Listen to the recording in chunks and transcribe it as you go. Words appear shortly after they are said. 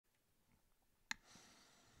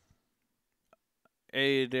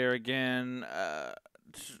Hey there again.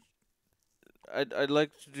 I'd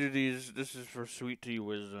like to do these. This is for Sweet Tea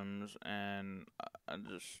Wisdoms, and I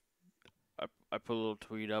put a little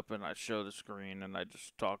tweet up and I show the screen and I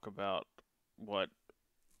just talk about what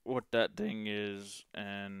what that thing is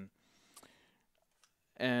and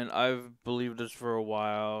I've believed this for a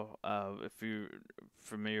while. If you're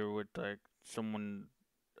familiar with like someone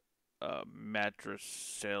mattress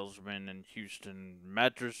salesman in Houston,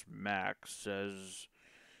 Mattress Max says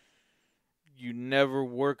you never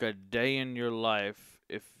work a day in your life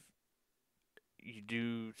if you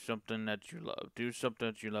do something that you love. Do something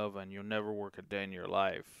that you love, and you'll never work a day in your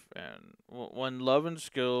life. And when love and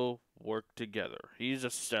skill work together, he's a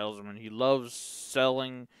salesman. He loves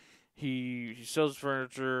selling. He sells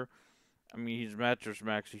furniture. I mean, he's Mattress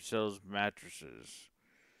Max. He sells mattresses.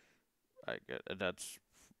 I get that's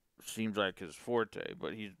seems like his forte,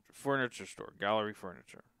 but he's furniture store, Gallery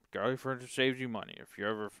Furniture. Gallery Furniture saves you money if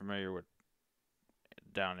you're ever familiar with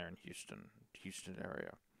down there in Houston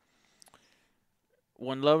area.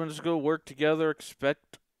 When love and skill work together,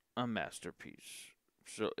 expect a masterpiece.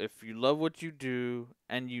 So if you love what you do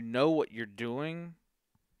and you know what you're doing,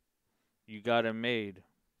 you got it made.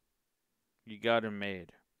 You got it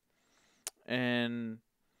made. And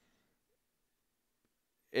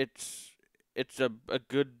it's it's a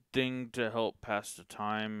good thing to help pass the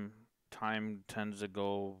time. Time tends to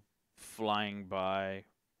go flying by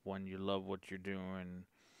when you love what you're doing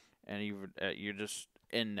and even you're just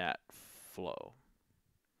in that flow.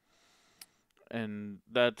 And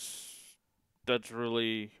that's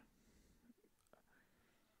really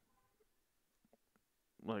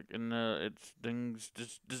like in the it's things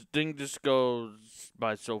just this thing just goes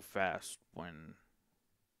by so fast when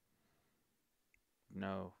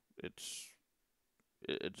no it's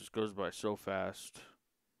it just goes by so fast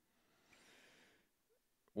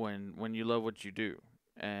when you love what you do.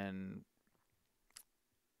 And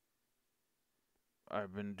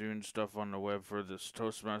I've been doing stuff on the web for this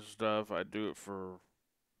Toastmaster stuff. I do it for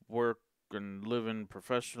work and living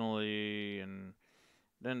professionally, and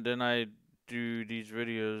then I do these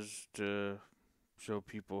videos to show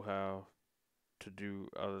people how to do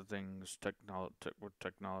other things with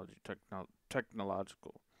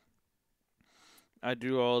technological. I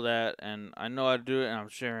do all that, and I know how to do it, and I'm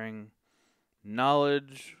sharing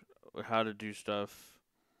knowledge how to do stuff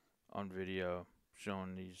on video,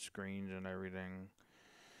 showing these screens and everything.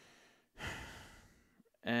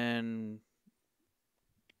 And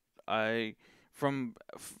I, from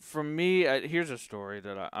me, here's a story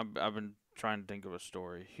that I've been trying to think of a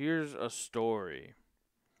story. Here's a story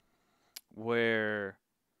where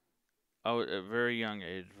I was at a very young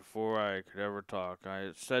age, before I could ever talk. I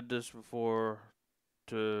had said this before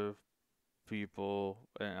to people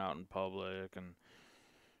and out in public, and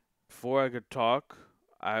before I could talk,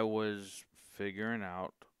 I was figuring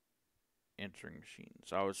out answering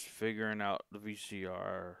machines. I was figuring out the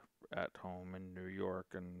VCR at home in New York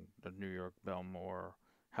and the New York Belmore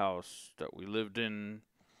house that we lived in.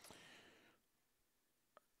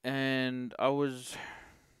 And I was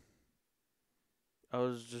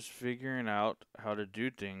just figuring out how to do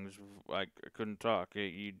things. Like I couldn't talk.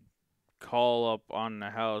 You'd call up on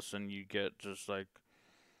the house and you get just like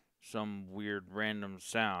some weird random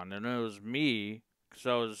sound, and it was me because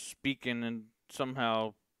I was speaking and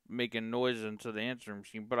somehow making noise into the answering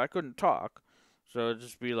machine, but I couldn't talk, so it'd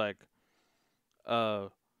just be like uh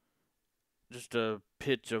just a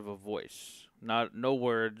pitch of a voice, not no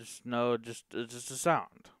words, no just a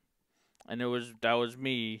sound, and it was that was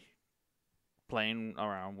me playing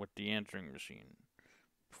around with the answering machine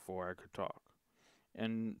before I could talk,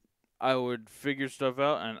 and I would figure stuff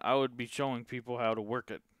out, and I would be showing people how to work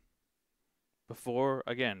it before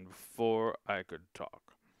I could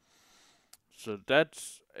talk. So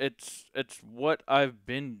it's what I've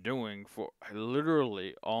been doing for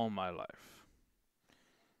literally all my life.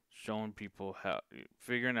 Showing people how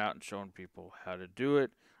figuring out and showing people how to do it.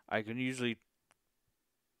 I can usually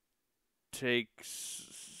take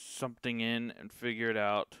something in and figure it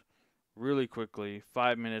out really quickly,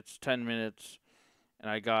 5 minutes, 10 minutes, and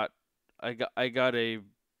I got a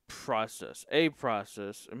process. A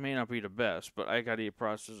process. It may not be the best, but I got a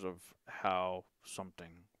process of how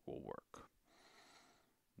something will work.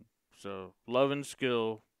 So, love and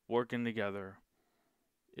skill working together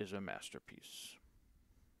is a masterpiece.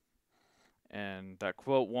 And that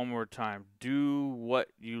quote one more time: do what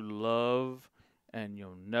you love, and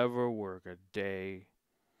you'll never work a day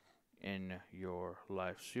in your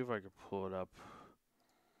life. See if I can pull it up.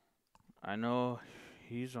 I know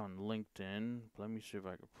he's on LinkedIn. Let me see if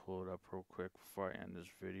I can pull it up real quick before I end this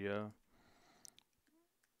video.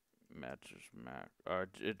 Mattress Mac.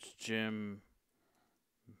 It's Jim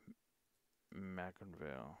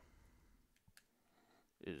McIngvale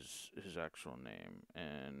is his actual name,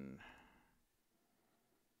 and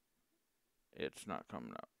it's not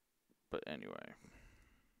coming up. But anyway.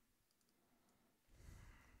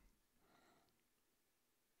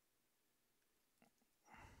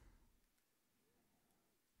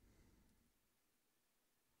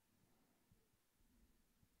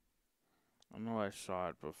 I know I saw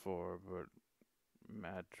it before, but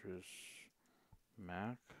Mattress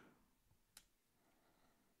Mac?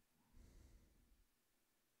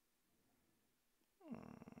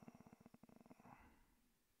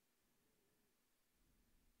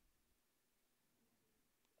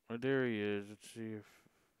 Oh, there he is. Let's see if.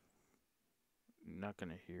 You're not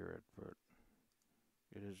gonna hear it, but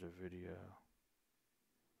it is a video.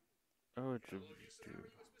 Oh, it's a YouTube.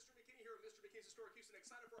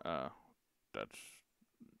 That's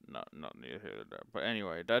not near here or there. But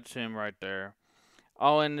anyway, that's him right there.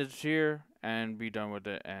 I'll end this here and be done with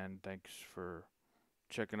it. And thanks for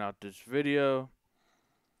checking out this video.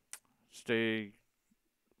 Be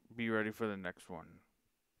ready for the next one.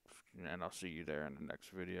 And I'll see you there in the next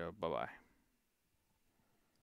video. Bye bye.